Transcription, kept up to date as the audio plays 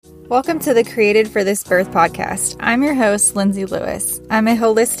Welcome to the Created for This Birth podcast. I'm your host, Lindsay Lewis. I'm a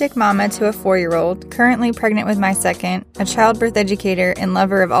holistic mama to a 4-year-old, currently pregnant with my second, a childbirth educator, and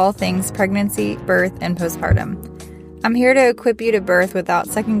lover of all things pregnancy, birth, and postpartum. I'm here to equip you to birth without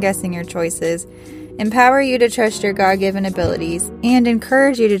second-guessing your choices, empower you to trust your God-given abilities, and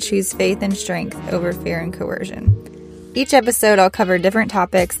encourage you to choose faith and strength over fear and coercion. Each episode, I'll cover different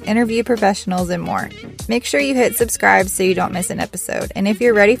topics, interview professionals, and more. Make sure you hit subscribe so you don't miss an episode. And if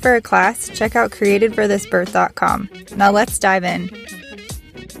you're ready for a class, check out createdforthisbirth.com. Now let's dive in.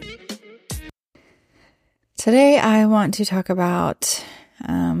 Today, I want to talk about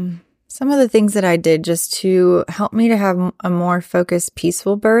some of the things that I did just to help me to have a more focused,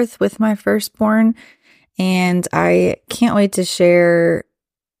 peaceful birth with my firstborn. And I can't wait to share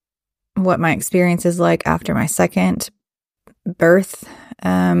what my experience is like after my second birth.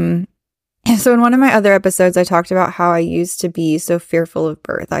 So in one of my other episodes, I talked about how I used to be so fearful of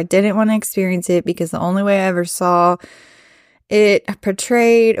birth. I didn't want to experience it because the only way I ever saw it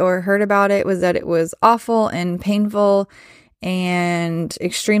portrayed or heard about it was that it was awful and painful and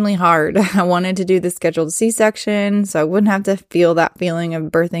extremely hard. I wanted to do the scheduled C-section so I wouldn't have to feel that feeling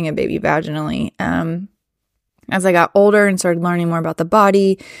of birthing a baby vaginally. As I got older and started learning more about the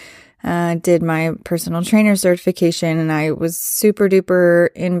body, did my personal trainer certification, and I was super duper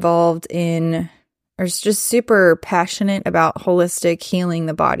involved in, or just super passionate about holistic healing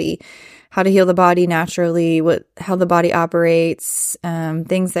the body, how to heal the body naturally, how the body operates,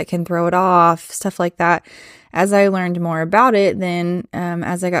 things that can throw it off, stuff like that. As I learned more about it, then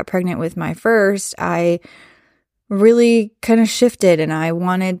as I got pregnant with my first, I really kind of shifted, and I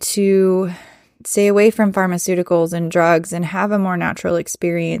wanted to stay away from pharmaceuticals and drugs and have a more natural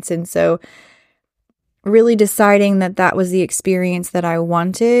experience. And so really deciding that that was the experience that I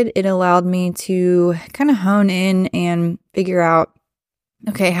wanted, it allowed me to kind of hone in and figure out,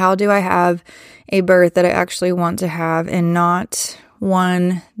 okay, how do I have a birth that I actually want to have and not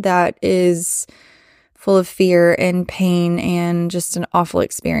one that is full of fear and pain and just an awful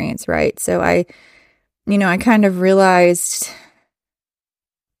experience, right? So I kind of realized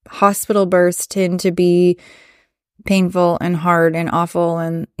hospital births tend to be painful and hard and awful,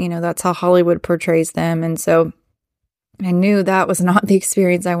 and that's how Hollywood portrays them. And so I knew that was not the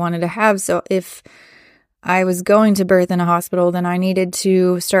experience I wanted to have. So if I was going to birth in a hospital, then I needed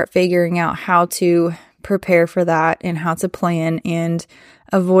to start figuring out how to prepare for that and how to plan and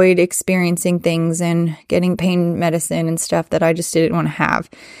avoid experiencing things and getting pain medicine and stuff that I just didn't want to have.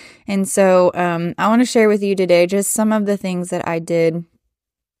 And so I want to share with you today just some of the things that I did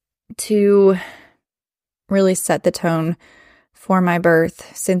to really set the tone for my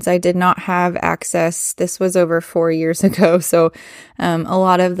birth, since I did not have access. This was over 4 years ago. So a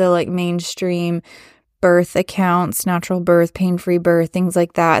lot of the mainstream birth accounts, natural birth, pain-free birth, things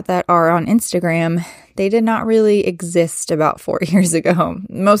like that are on Instagram, they did not really exist about 4 years ago.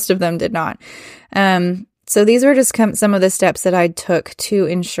 Most of them did not. So these were just some of the steps that I took to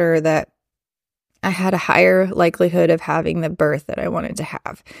ensure that I had a higher likelihood of having the birth that I wanted to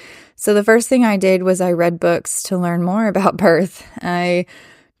have. So the first thing I did was I read books to learn more about birth. I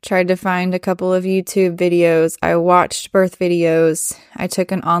tried to find a couple of YouTube videos. I watched birth videos. I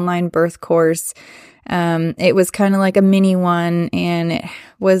took an online birth course. It was kind of like a mini one, and it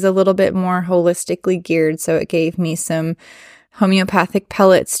was a little bit more holistically geared. So it gave me some homeopathic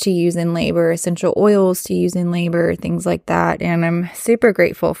pellets to use in labor, essential oils to use in labor, things like that. And I'm super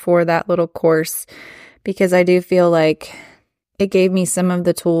grateful for that little course because I do feel like it gave me some of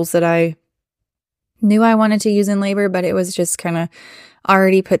the tools that I knew I wanted to use in labor, but it was just kind of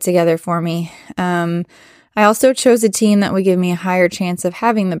already put together for me. I also chose a team that would give me a higher chance of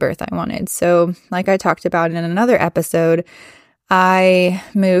having the birth I wanted. So like I talked about in another episode, I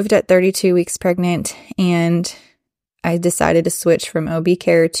moved at 32 weeks pregnant, and I decided to switch from OB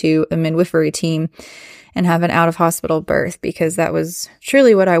care to a midwifery team and have an out-of-hospital birth because that was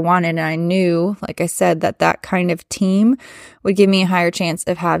truly what I wanted. And I knew, like I said, that kind of team would give me a higher chance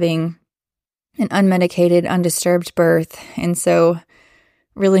of having an unmedicated, undisturbed birth. And so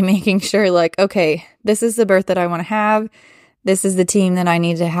really making sure okay, this is the birth that I want to have. This is the team that I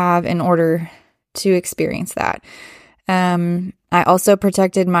need to have in order to experience that. I also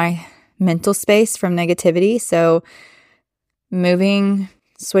protected my mental space from negativity. So moving,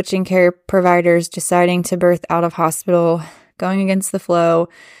 switching care providers, deciding to birth out of hospital, going against the flow.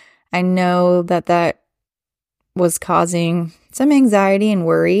 I know that was causing some anxiety and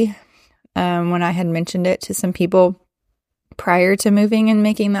worry when I had mentioned it to some people prior to moving and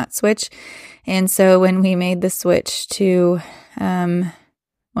making that switch. And so when we made the switch to, when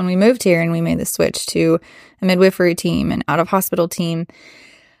we moved here and we made the switch to a midwifery team and out of hospital team,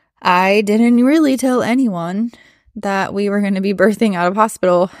 I didn't really tell anyone that we were going to be birthing out of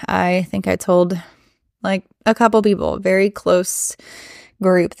hospital. I think I told like a couple people, very close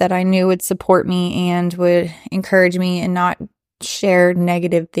group that I knew would support me and would encourage me and not share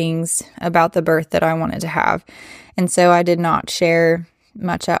negative things about the birth that I wanted to have. And so I did not share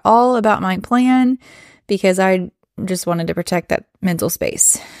much at all about my plan because I just wanted to protect that mental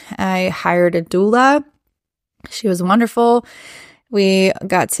space. I hired a doula. She was wonderful. We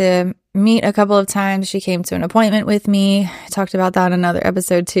got to meet a couple of times. She came to an appointment with me. I talked about that in another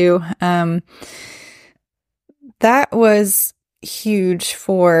episode too. That was huge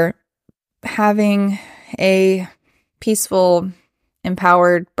for having a peaceful,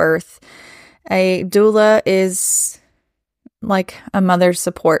 empowered birth. A doula is like a mother's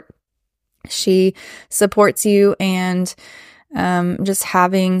support. She supports you, and just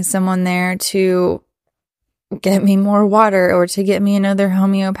having someone there to get me more water or to get me another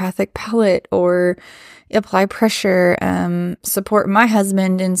homeopathic pellet or apply pressure, support my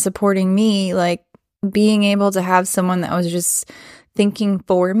husband in supporting me, like being able to have someone that was just thinking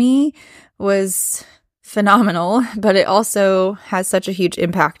for me was phenomenal, but it also has such a huge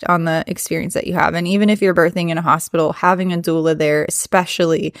impact on the experience that you have. And even if you're birthing in a hospital, having a doula there,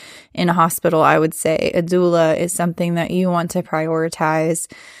 especially in a hospital, I would say a doula is something that you want to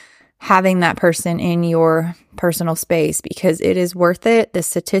prioritize, having that person in your personal space, because it is worth it. The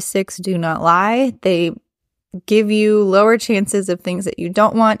statistics do not lie. They give you lower chances of things that you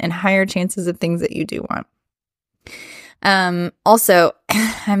don't want and higher chances of things that you do want. Also,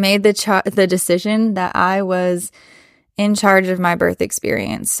 I made the decision that I was in charge of my birth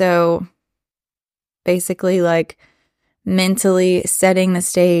experience. So basically, like mentally setting the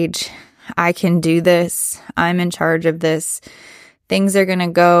stage. I can do this. I'm in charge of this. Things are going to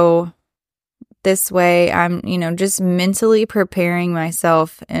go this way. I'm, just mentally preparing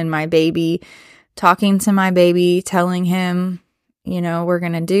myself and my baby, talking to my baby, telling him, we're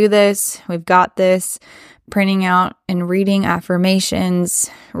going to do this. We've got this. Printing out and reading affirmations,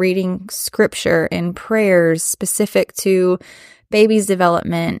 reading scripture and prayers specific to baby's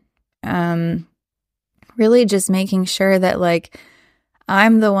development. Really just making sure that like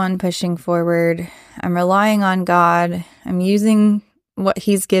I'm the one pushing forward. I'm relying on God. I'm using what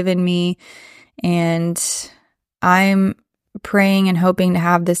He's given me, and I'm praying and hoping to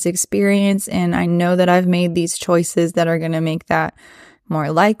have this experience. And I know that I've made these choices that are going to make that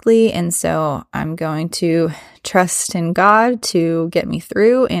more likely. And so I'm going to trust in God to get me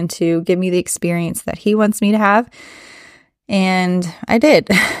through and to give me the experience that He wants me to have. And I did.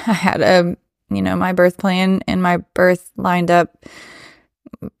 I had my birth plan and my birth lined up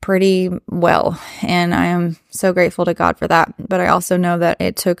pretty well. And I am so grateful to God for that. But I also know that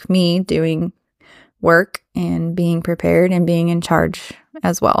it took me doing work and being prepared and being in charge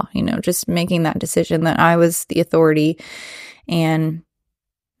as well. Just making that decision that I was the authority and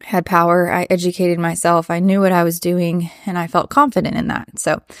had power. I educated myself. I knew what I was doing, and I felt confident in that.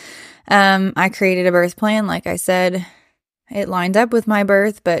 So I created a birth plan. Like I said, it lined up with my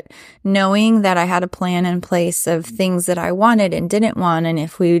birth, but knowing that I had a plan in place of things that I wanted and didn't want, and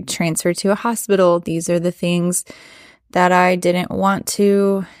if we transferred to a hospital, these are the things that I didn't want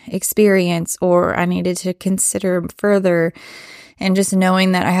to experience or I needed to consider further. And just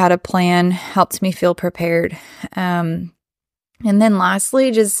knowing that I had a plan helped me feel prepared. And then lastly,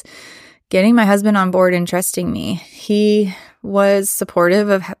 just getting my husband on board and trusting me. He was supportive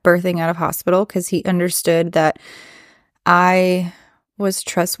of birthing out of hospital because he understood that I was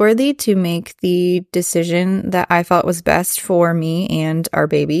trustworthy to make the decision that I felt was best for me and our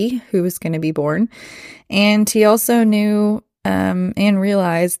baby who was going to be born. And he also knew and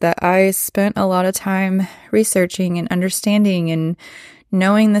realized that I spent a lot of time researching and understanding and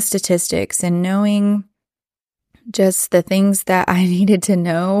knowing the statistics and knowing just the things that I needed to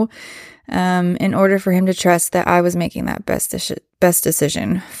know in order for him to trust that I was making that best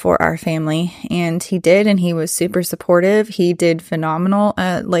decision for our family. And he did, and he was super supportive. He did phenomenal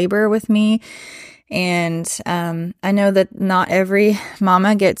labor with me. And I know that not every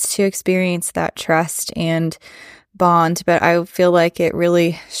mama gets to experience that trust and bond, but I feel like it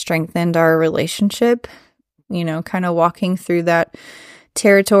really strengthened our relationship, kind of walking through that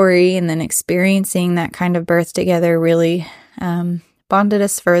territory and then experiencing that kind of birth together really bonded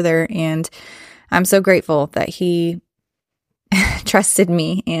us further. And I'm so grateful that he trusted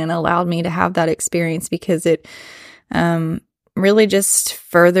me and allowed me to have that experience, because it really just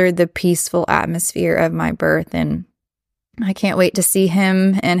furthered the peaceful atmosphere of my birth. And I can't wait to see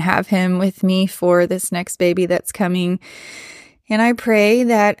him and have him with me for this next baby that's coming. And I pray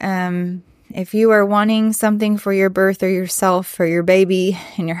that if you are wanting something for your birth or yourself, for your baby,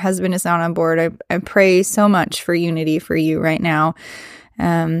 and your husband is not on board, I pray so much for unity for you right now.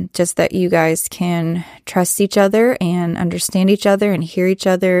 Just that you guys can trust each other and understand each other and hear each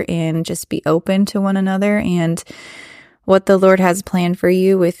other and just be open to one another and what the Lord has planned for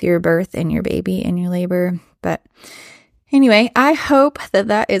you with your birth and your baby and your labor. But anyway, I hope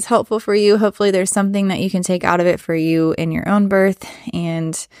that is helpful for you. Hopefully there's something that you can take out of it for you in your own birth.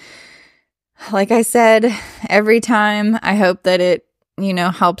 And like I said, every time I hope that it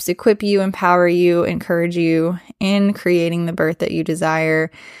helps equip you, empower you, encourage you in creating the birth that you desire.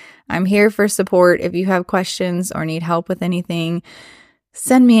 I'm here for support. If you have questions or need help with anything,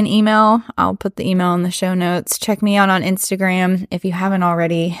 send me an email. I'll put the email in the show notes. Check me out on Instagram if you haven't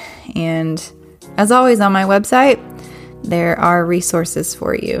already. And as always, on my website, there are resources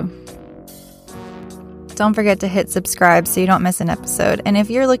for you. Don't forget to hit subscribe so you don't miss an episode. And if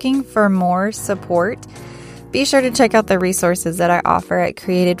you're looking for more support, be sure to check out the resources that I offer at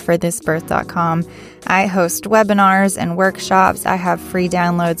createdforthisbirth.com. I host webinars and workshops. I have free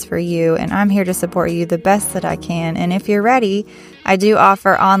downloads for you, and I'm here to support you the best that I can. And if you're ready, I do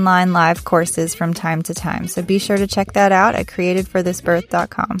offer online live courses from time to time. So be sure to check that out at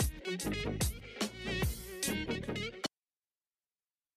createdforthisbirth.com.